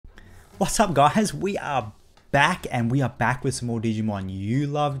What's up, guys? We are back, and we are back with some more Digimon. You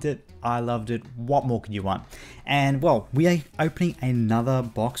loved it, I loved it. What more could you want? And well, we are opening another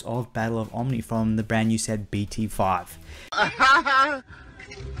box of Battle of Omni from the brand new set BT05.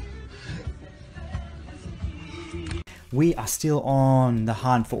 We are still on the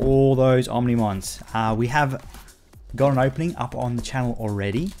hunt for all those Omnimons. We have got an opening up on the channel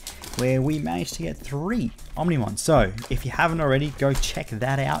already where we managed to get 3 Omnimons. So if you haven't already, go check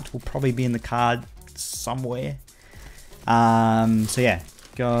that out. Will probably be in the card somewhere. So yeah,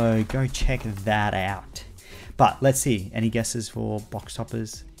 go check that out. But let's see, any guesses for box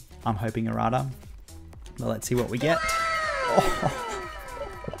toppers? I'm hoping errata, but let's see what we get.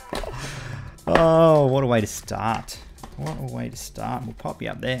 Oh, what a way to start. What a way to start. We'll pop you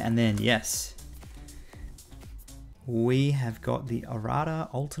up there, and then yes, we have got the errata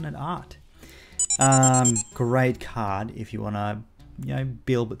alternate art. Great card if you want to, you know,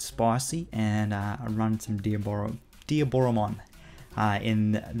 be a little bit spicy and run some Diaboromon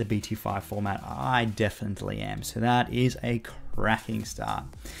in the BT5 format. I definitely am. So that is a cracking start.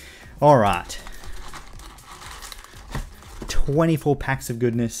 All right, 24 packs of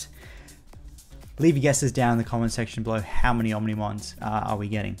goodness. Leave your guesses down in the comment section below. How many Omnimons are we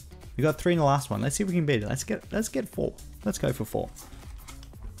getting? We got 3 in the last one. Let's see if we can beat it. Let's get 4. Let's go for 4.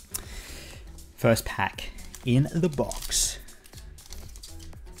 First pack in the box.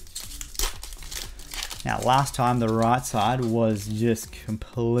 Now, last time the right side was just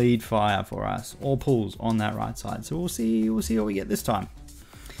complete fire for us. All pulls on that right side. So we'll see what we get this time.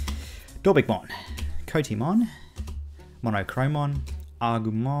 Digimon, Kotimon, Monochromon,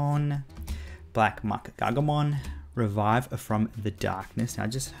 Agumon, Black Muck Gargamon, Revive from the Darkness. Now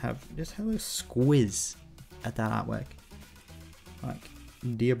just have a squiz at that artwork. Like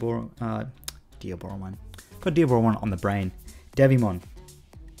Diaboromon. Got Diaboromon on the brain. Devimon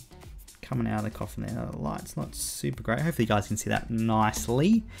coming out of the coffin there. The light's not super great. Hopefully you guys can see that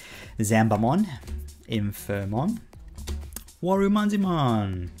nicely. Zambamon, Infirmon,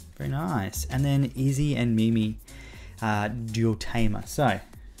 Warumanzimon. Very nice. And then Izzy and Mimi Dual Tamer. So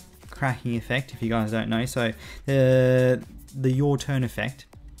cracking effect, if you guys don't know. So the your turn effect,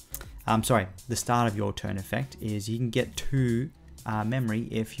 the start of your turn effect is you can get 2 memory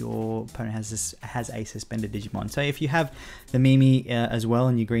if your opponent has a suspended Digimon. So if you have the Mimi as well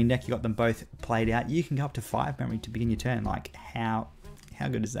in your green deck, you got them both played out, you can go up to 5 memory to begin your turn. Like how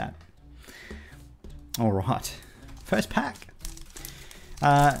good is that? All right, first pack.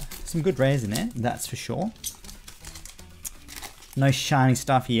 Some good rares in there, that's for sure. No shiny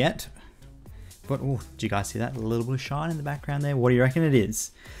stuff yet, but oh, did you guys see that? A little bit of shine in the background there. What do you reckon it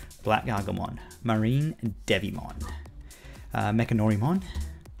is? Black Gargamon, Marine Devimon, Mechanorimon,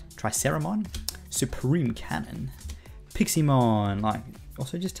 Triceramon, Supreme Cannon, Piximon. Like,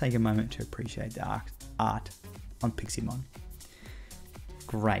 also just take a moment to appreciate the art on Piximon.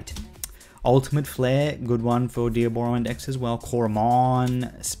 Great. Ultimate Flare, good one for Diaboromon decks as well.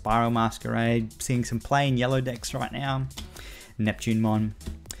 Koromon, Spiral Masquerade, seeing some play in yellow decks right now. Neptunemon,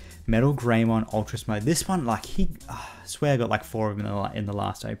 Metal Greymon, Ultras Mode. This one, like, I swear I got like 4 of them in the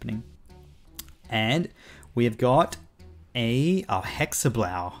last opening. And we have got a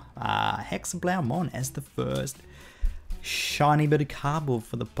Hexablow. Hexablow as the first shiny bit of cardboard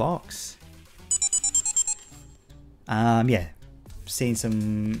for the box. Yeah, seen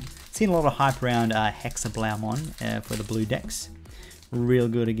a lot of hype around Hexablow for the blue decks. Real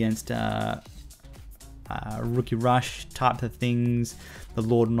good against Rookie Rush type of things, the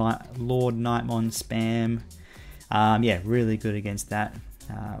Lord Nightmon spam. Yeah, really good against that.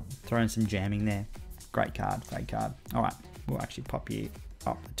 Throwing some jamming there. Great card, great card. All right, we'll actually pop you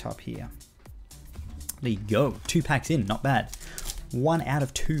up the top here. There you go, 2 packs in, not bad. 1 out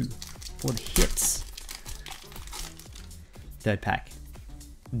of 2 for the hits. Third pack.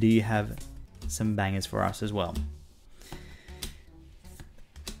 Do you have some bangers for us as well?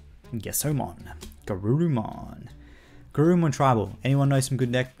 Gesomon, Garurumon, Tribal. Anyone know some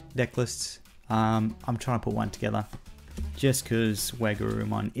good deck lists? I'm trying to put one together just because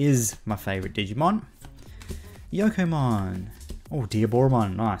Garurumon is my favorite Digimon. Yokomon. Oh,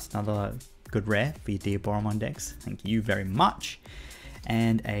 Diaboromon. Nice. Another good rare for your Diaboromon decks. Thank you very much.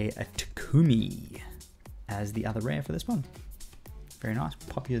 And a Takumi as the other rare for this one. Very nice.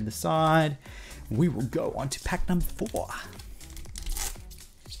 Pop you to the side. We will go on to pack number 4.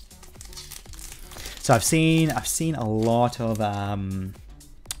 So I've seen a lot of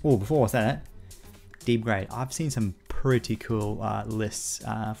oh, before what's that? Deep grade. I've seen some pretty cool lists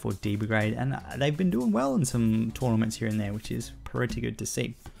for deep grade, and they've been doing well in some tournaments here and there, which is pretty good to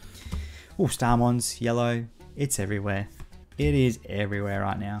see. Oh, Starmon's yellow. It's everywhere. It is everywhere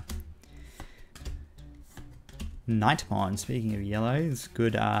right now. Nightmon, speaking of yellows,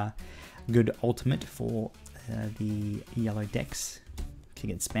 good ultimate for the yellow decks. Can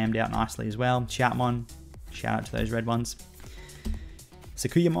get spammed out nicely as well. Shoutmon, shout out to those red ones.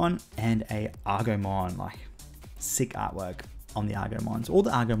 Sakuyamon and a Argomon, like sick artwork on the Argomons. All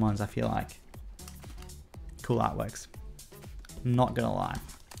the Argomons I feel like cool artworks. Not gonna lie.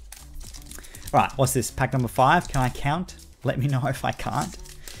 Alright, what's this? Pack number 5. Can I count? Let me know if I can't.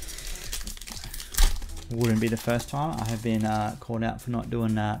 Wouldn't be the first time. I have been called out for not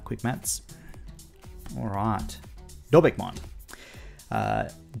doing quick maths. Alright. Dorbekmon.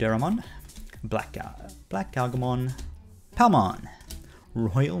 Duramon. Black Gargamon. Palmon.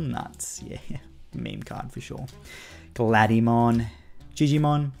 Royal Nuts. Yeah, meme card for sure. Gladymon.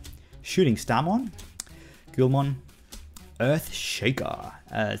 Digimon. Shooting Starmon. Gulmon. Earth Shaker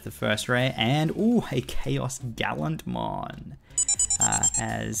as the first rare, and a Chaos Gallantmon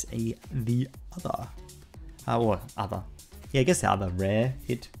as the other. Yeah, I guess the other rare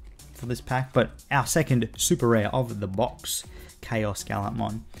hit for this pack, but our second super rare of the box, Chaos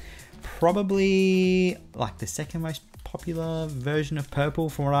Gallantmon. Probably like the second most popular version of purple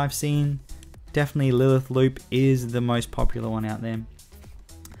from what I've seen. Definitely Lilith Loop is the most popular one out there,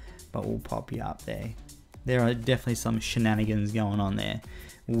 but we'll pop you up there. There are definitely some shenanigans going on there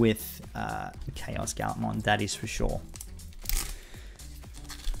with Chaos Gallantmon, that is for sure.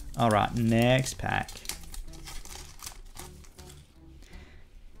 Alright, next pack.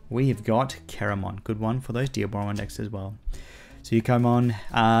 We have got Keramon, good one for those Digimon decks as well. So you come on,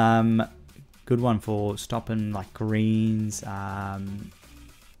 good one for stopping like greens, yellows.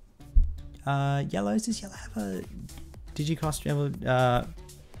 Does yellow have a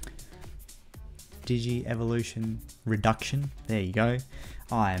Digi-Evolution reduction? There you go.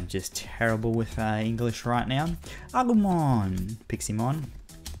 I am just terrible with English right now. Agumon, Piximon,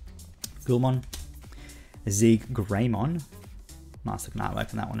 Gulmon, Greymon. Nice looking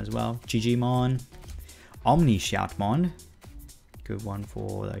artwork on that one as well. Digimon, Omni Shoutmon. Good one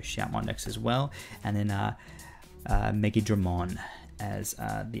for those Shoutmon decks as well. And then Megidramon as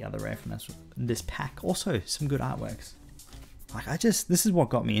the other rare from this pack. Also some good artworks. Like this is what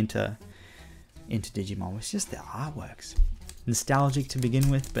got me into Digimon, was just the artworks. Nostalgic to begin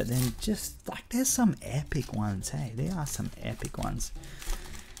with, but then just like there's some epic ones. Hey, there are some epic ones.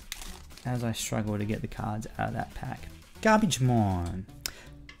 As I struggle to get the cards out of that pack. Garbagemon,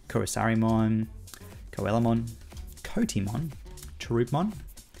 Kurisarimon, Coelamon, Kotimon, Tarupmon,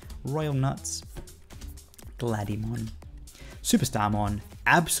 Royal Nuts, Gladymon, Superstarmon,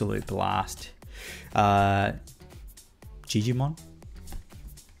 Absolute Blast, Digimon,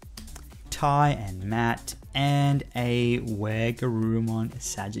 Ty and Matt, and a Garurumon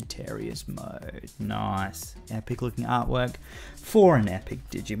Sagittarius mode. Nice. Epic looking artwork for an epic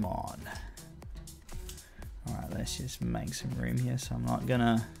Digimon. Alright, let's just make some room here so I'm not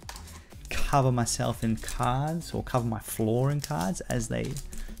gonna cover myself in cards or cover my floor in cards as they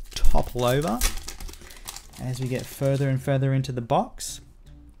topple over as we get further and further into the box.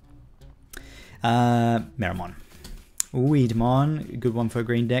 Meramon. Weedmon, good one for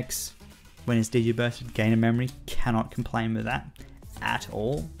green decks. When it's Digiburst, gain a memory, cannot complain with that at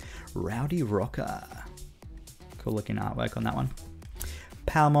all. Rowdy Rocker. Cool looking artwork on that one.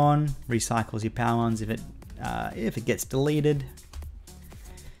 Palmon, recycles your Palmons if it gets deleted.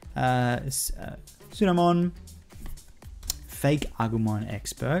 Tsunamon, Fake Agumon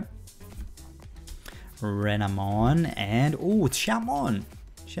Expert, Renamon, and it's Shoutmon.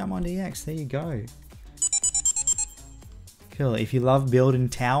 Shoutmon DX, there you go. Cool, if you love building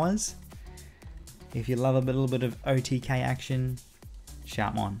towers, if you love a little bit of OTK action,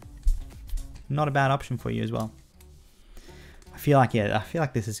 Shoutmon. Not a bad option for you as well. I feel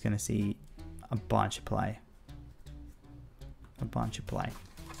like this is going to see a bunch of play.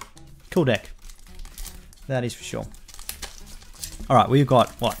 Cool deck. That is for sure. Alright, we've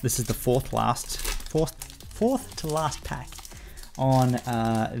got, this is the fourth to last pack on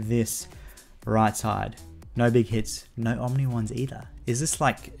this right side. No big hits, no Omni ones either. Is this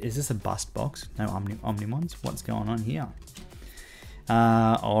a bust box? No Omni ones? What's going on here?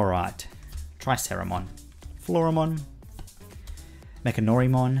 Alright. Triceramon, Floramon,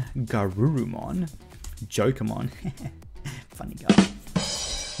 Mechanorimon, Garurumon, Jokermon, funny guy.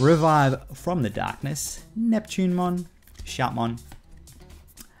 Revive from the Darkness, Neptunemon, Shoutmon,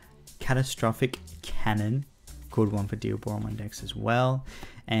 Catastrophic Cannon, good one for Digimon decks as well.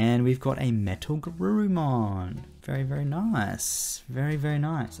 And we've got a Metal Garurumon. Very, very nice. Very, very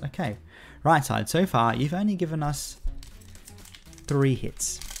nice. Okay, right side. So far, you've only given us 3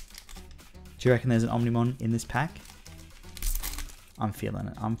 hits. Do you reckon there's an Omnimon in this pack? I'm feeling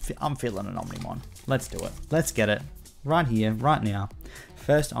it. I'm feeling an Omnimon. Let's do it. Let's get it. Right here, right now.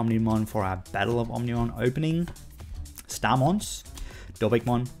 First Omnimon for our Battle of Omnimon opening. Starmons.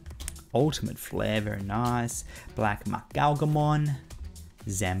 Dobikmon. Ultimate Flare, very nice. Black Magalgamon.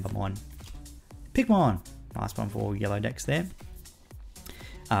 Zambamon. Pigmon. Nice one for yellow decks there.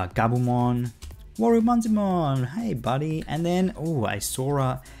 Gabumon. Warumanzimon. Hey, buddy. And then, oh, a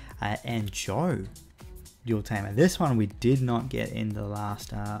Sora and Joe. Dual Tamer. This one we did not get in the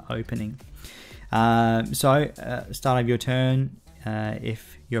last opening. Start of your turn.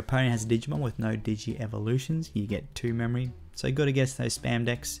 If your opponent has a Digimon with no Digi Evolutions, you get 2 memory. So good against those spam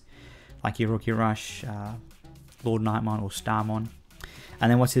decks like your Rookie Rush, Lord Nightmon, or Starmon. And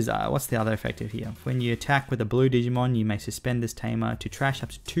then what's the other effective here? When you attack with a blue Digimon, you may suspend this tamer to trash up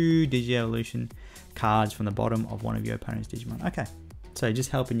to 2 Digi Evolution cards from the bottom of one of your opponent's Digimon. Okay, so just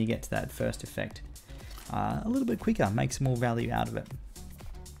helping you get to that first effect a little bit quicker, make some more value out of it.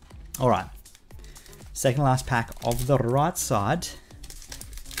 All right, second last pack of the right side.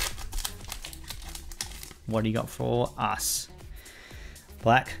 What do you got for us?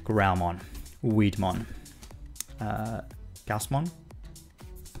 Black Growlmon, Weedmon, Gaussmon,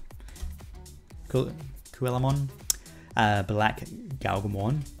 Kuelamon, Black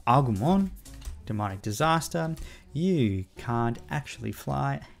Galgamon, Agumon, Demonic Disaster. You can't actually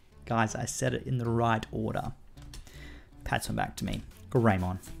fly. Guys, I said it in the right order. Pats on back to me.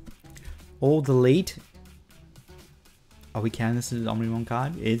 Greymon. All delete. Are we counting this as an Omnimon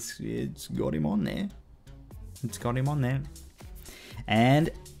card? It's got him on there. It's got him on there. And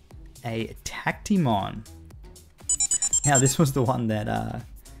a Tactimon. Now this was the one that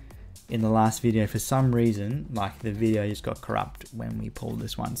in the last video, for some reason, like the video just got corrupt when we pulled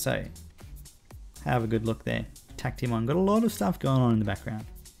this one. So have a good look there. Tactimon got a lot of stuff going on in the background.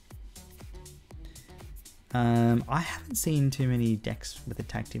 I haven't seen too many decks with a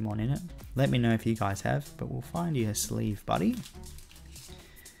Tactimon in it. Let me know if you guys have, but we'll find you a sleeve, buddy.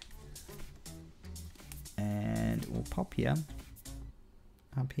 And we'll pop you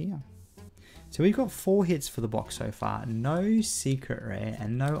up here. So we've got 4 hits for the box so far. No secret rare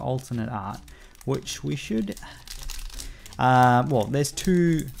and no alternate art, which we should... well, there's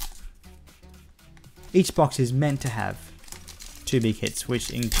 2... Each box is meant to have 2 big hits,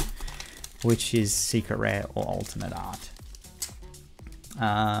 which is secret rare or alternate art.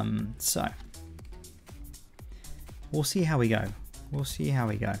 So we'll see how we go. We'll see how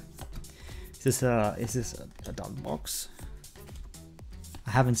we go. Is this a dog box?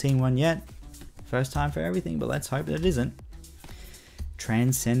 I haven't seen one yet. First time for everything, but let's hope that it isn't.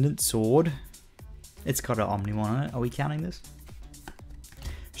 Transcendent Sword. It's got an Omnimon on it. Are we counting this?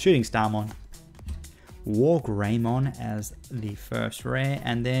 Shooting Starmon. War Greymon as the first rare,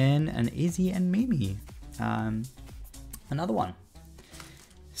 and then an Izzy and Mimi. Another one.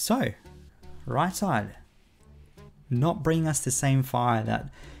 So, right side. Not bringing us the same fire that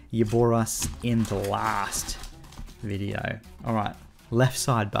you bore us in the last video. Alright, left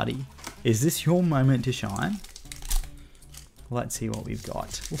side, buddy. Is this your moment to shine? Let's see what we've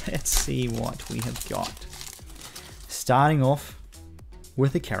got. Let's see what we have got. Starting off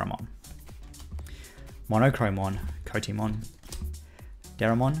with a Keramon. Monochromon, Kotimon,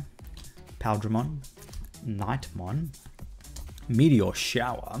 Deramon, Paldramon, Nightmon, Meteor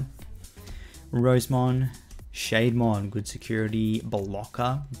Shower, Rosemon, Shademon, good security,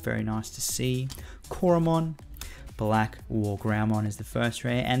 Blocker, very nice to see, Koromon, Black Wargroundmon is the first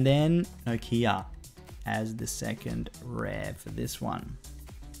rare, and then Nokia as the second rare for this one.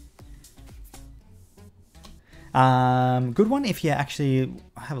 Good one if you actually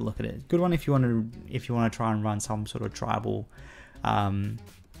have a look at it. Good one if you want to try and run some sort of tribal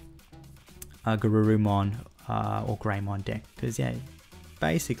Garurumon or Greymon deck, because yeah,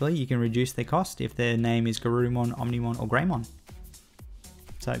 basically you can reduce their cost if their name is Garurumon, Omnimon, or Greymon.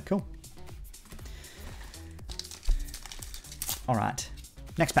 So cool. All right,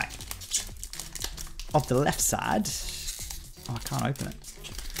 next pack of the left side. Oh, I can't open it.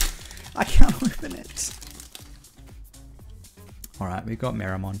 I can't open it. Alright, we've got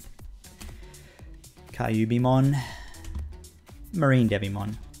Meramon, Kyubimon, Marine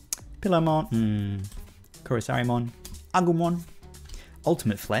Devimon, Pillowmon, Kurisarimon, Agumon,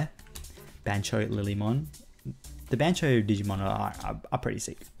 Ultimate Flare, Bancho Lilymon. The Bancho Digimon are pretty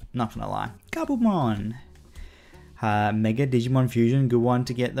sick, not gonna lie. Gabumon, Mega Digimon Fusion, good one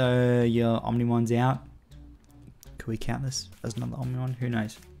to get your Omnimons out. Could we count this as another Omnimon? Who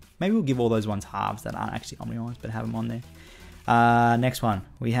knows? Maybe we'll give all those ones halves that aren't actually Omnimons, but have them on there. Next one,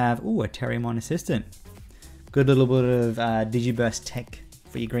 we have a Terriermon Assistant. Good little bit of Digiburst tech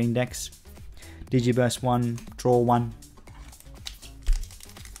for your green decks. Digiburst 1, draw 1.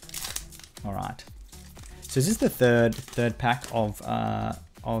 All right. So is this the third pack of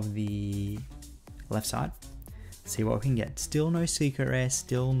the left side? Let's see what we can get. Still no secret rare.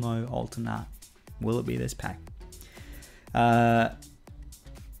 Still no alternate. Will it be this pack? Gasmon,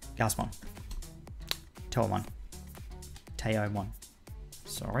 Toemon, Teomon,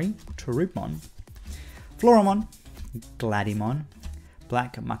 sorry, Terupmon, Floramon, Gladimon,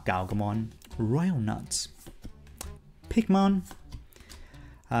 Black Magalgamon, Royal Nuts, Pikmon,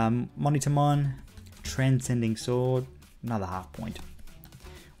 Monitamon, Transcending Sword, another half point,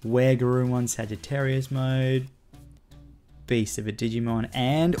 Weregarurumon, Sagittarius mode, Beast of a Digimon,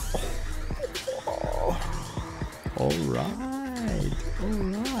 and alright,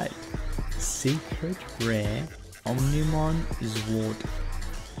 secret rare Omnimon Zwart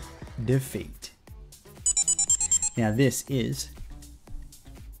Defeat. Now this is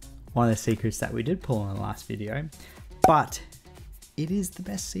one of the secrets that we did pull in the last video, but it is the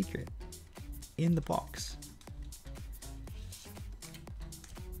best secret in the box.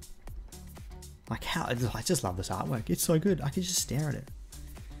 Like how, I just love this artwork. It's so good. I could just stare at it.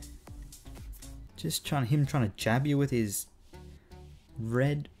 Just trying to jab you with his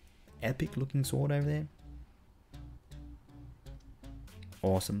red epic looking sword over there.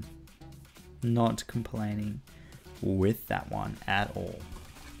 Awesome. Not complaining with that one at all.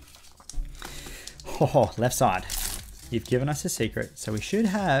 Oh, left side. You've given us a secret, so we should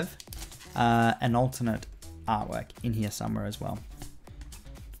have an alternate artwork in here somewhere as well.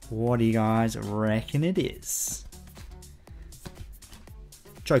 What do you guys reckon it is?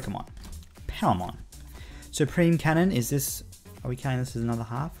 Jokermon, Powermon, Supreme Cannon. Is this? Are we counting this as another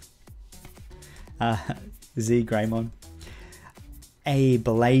half? Z Greymon, a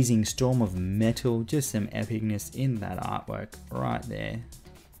blazing storm of metal. Just some epicness in that artwork right there.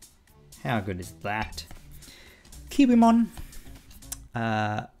 How good is that? Kiwimon.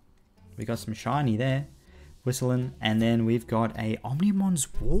 We got some shiny there. Whistling, and then we've got a Omnimon's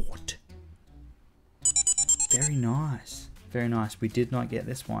Wart. Very nice, very nice. We did not get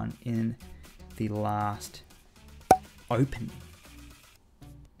this one in the last opening.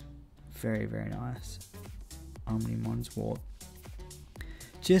 Very, very nice. Omnimon's Wart.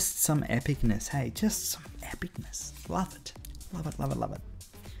 Just some epicness, hey, just some epicness. Love it, love it, love it, love it.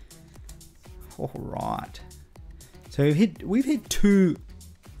 All right. So we've hit 2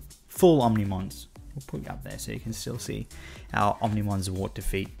 full Omnimons. We'll put it up there so you can still see our Omnimon's Zwart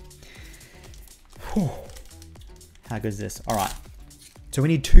Defeat. Whew. How good is this? All right. So we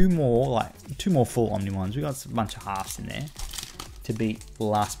need 2 more full Omnimons. We got a bunch of halves in there to beat the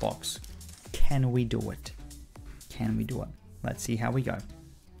last box. Can we do it? Can we do it? Let's see how we go.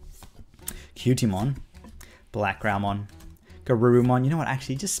 Cutimon, Black Graumon, Garurumon. You know what?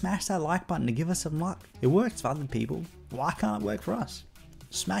 Actually, just smash that like button to give us some luck. It works for other people. Why can't it work for us?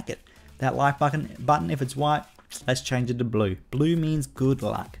 Smack it. That like button, if it's white, let's change it to blue. Blue means good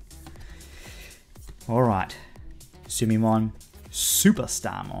luck. Alright. Sumimon,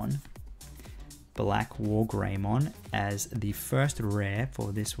 Superstarmon, Black War Greymon as the first rare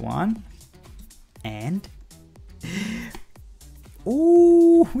for this one. And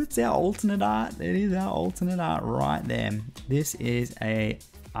ooh, it's our alternate art. It is our alternate art right there. This is a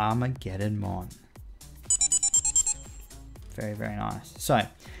Armageddonmon. Very, very nice. So,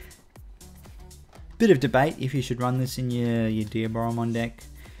 bit of debate if you should run this in your Diaboromon deck.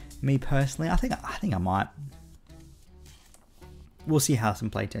 Me personally, I think I might. We'll see how some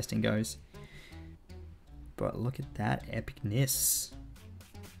playtesting goes. But look at that epicness.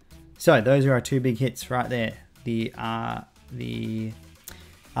 So those are our 2 big hits right there. The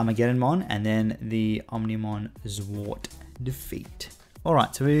Armageddonmon and then the Omnimon Zwart Defeat. All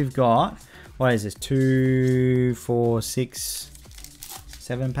right, so we've got, what is this? 2, 4, 6,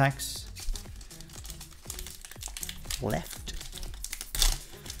 7 packs left.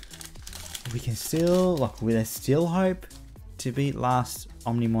 We can still, look, there's still hope to beat last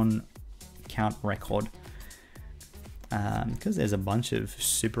Omnimon count record. Because there's a bunch of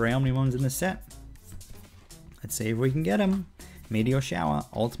super rare Omnimons in the set. Let's see if we can get them. Meteor Shower,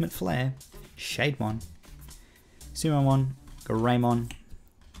 Ultimate Flare, Shademon, Sumomon, Greymon,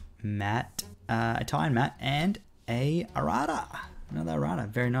 Matt, Italian Matt, and a Arata. Another Arata.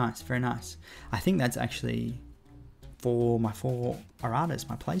 Very nice, very nice. I think that's actually for my 4 Aratas,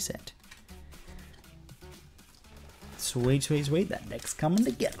 my playset. Sweet, sweet, sweet. That deck's coming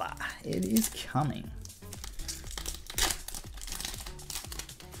together. It is coming.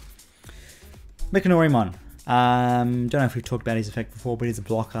 Mechanorimon. Don't know if we've talked about his effect before, but he's a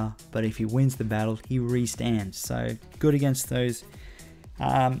blocker. But if he wins the battle, he restands. So good against those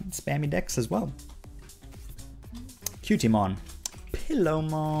spammy decks as well. Cutimon,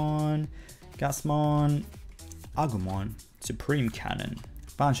 Pillowmon, Gusmon, Agumon, Supreme Cannon,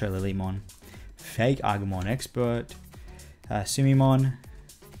 Bancho Lilymon, Fake Agumon Expert, Sumimon,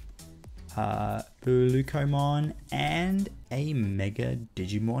 Ulukomon, and a Mega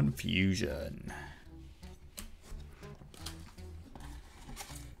Digimon Fusion.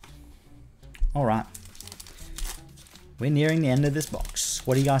 Alright, we're nearing the end of this box.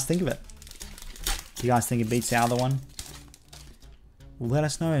 What do you guys think of it? Do you guys think it beats the other one? Let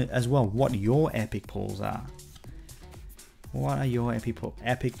us know as well what your epic pulls are. What are your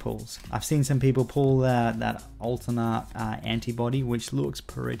epic pulls? I've seen some people pull that alternate antibody, which looks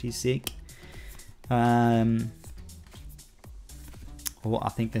pretty sick. Oh, I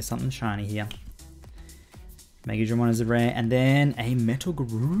think there's something shiny here. Mega Dramon is a rare, and then a Metal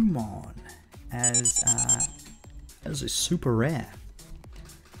Garurumon as a super rare.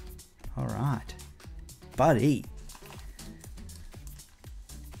 All right, buddy.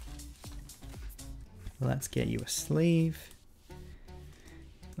 Let's get you a sleeve.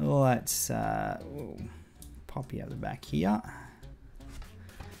 Let's pop you out the back here.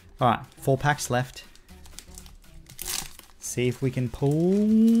 All right, 4 packs left. See if we can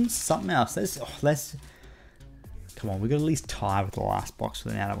pull something else. Let's come on. We got to at least tie with the last box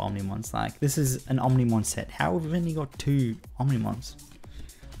with an out of Omnimons. Like, this is an Omnimon set. How have we only got 2 Omnimons?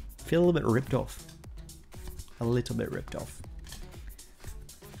 Feel a little bit ripped off. A little bit ripped off.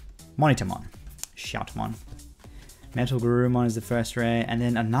 Monitormon, Shoutmon, Metal Garurumon is the first rare, and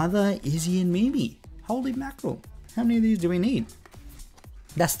then another Izzy and Mimi. Holy mackerel! How many of these do we need?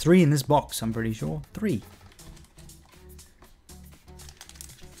 That's 3 in this box, I'm pretty sure. 3.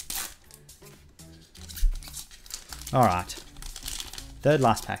 Alright. Third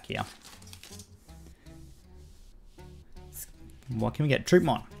last pack here. What can we get?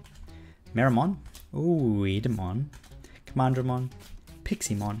 Troopmon, Meramon, Edamon, Commandramon,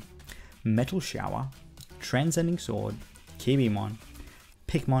 Piximon, Metal Shower, Transcending Sword, Kibimon,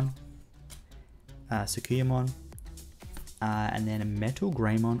 Pikmon, Sukuyamon, and then a Metal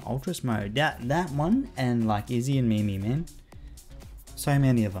Greymon Ultras Mode. That one, and like Izzy and Mimi, man. So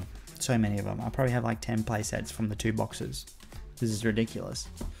many of them. So many of them. I probably have like 10 play sets from the 2 boxes. This is ridiculous.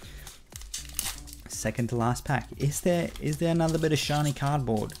 Second to last pack. Is there another bit of shiny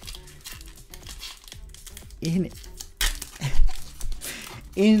cardboard in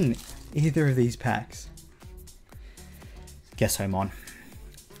either of these packs? Gessomon,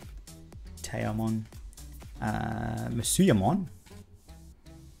 Teomon, Masuyamon.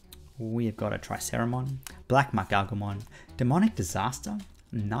 We have got a Triceramon, Black Magagumon, Demonic Disaster,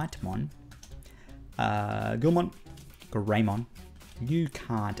 Nightmon, Gilmon, Greymon, You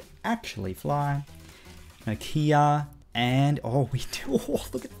Can't Actually Fly, Nokia, and oh, we do. Oh,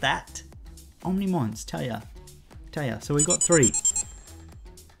 look at that! Omnimons, tell ya. So we got 3.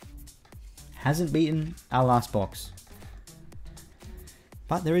 Hasn't beaten our last box,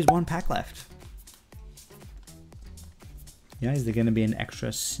 but there is 1 pack left. Yeah, is there going to be an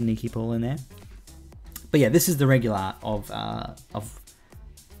extra sneaky pull in there? But yeah, this is the regular of the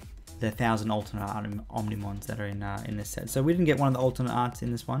 1,000 alternate art Omnimons that are in this set. So we didn't get one of the alternate arts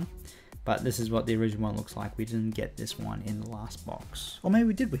in this one, but this is what the original one looks like. We didn't get this one in the last box, or maybe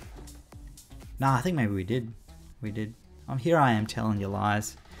we did. Nah, I think maybe we did. We did. Oh, here I am telling you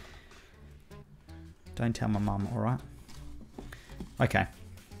lies. Don't tell my mum, all right? Okay.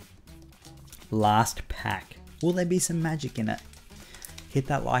 Last pack. Will there be some magic in it? Hit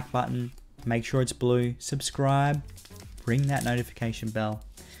that like button. Make sure it's blue. Subscribe. Ring that notification bell.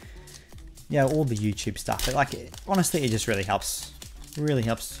 Yeah, all the YouTube stuff. Honestly, it just really helps. Really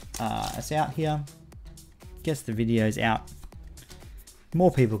helps us out here. Gets the videos out.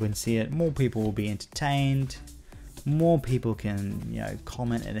 More people can see it. More people will be entertained. More people can,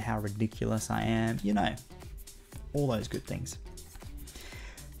 comment at how ridiculous I am. All those good things.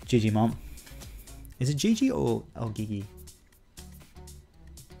 Digimon. Is it Gigi or Gigi?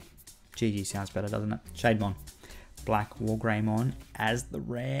 Gigi sounds better, doesn't it? Shademon. Black Wargreymon as the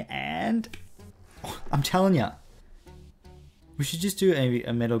rare, and I'm telling you, we should just do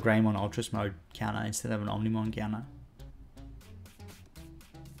a Metal Greymon Ultras Mode counter instead of an Omnimon counter.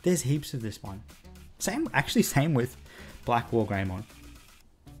 There's heaps of this one. Same with Black Wargreymon.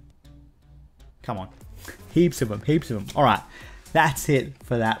 Come on. Heaps of them. Alright, that's it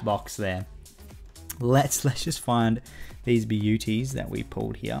for that box there. Let's just find these beauties that we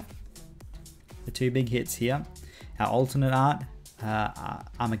pulled here. The 2 big hits here. Our alternate art,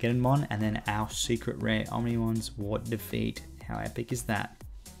 Armageddonmon, and then our secret rare Omnimon's What Defeat. How epic is that?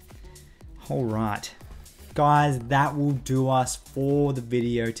 Alright. Guys, that will do us for the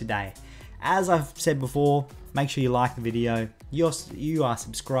video today. As I've said before, Make sure you like the video. You are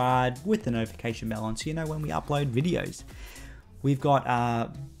subscribed with the notification bell on so you know when we upload videos. We've got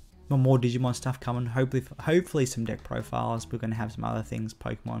more Digimon stuff coming. Hopefully some deck profiles. We're going to have some other things.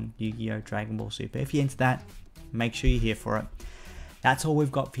 Pokemon, Yu-Gi-Oh, Dragon Ball Super. If you're into that, make sure you're here for it. That's all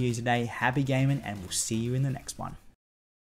we've got for you today. Happy gaming, and we'll see you in the next one.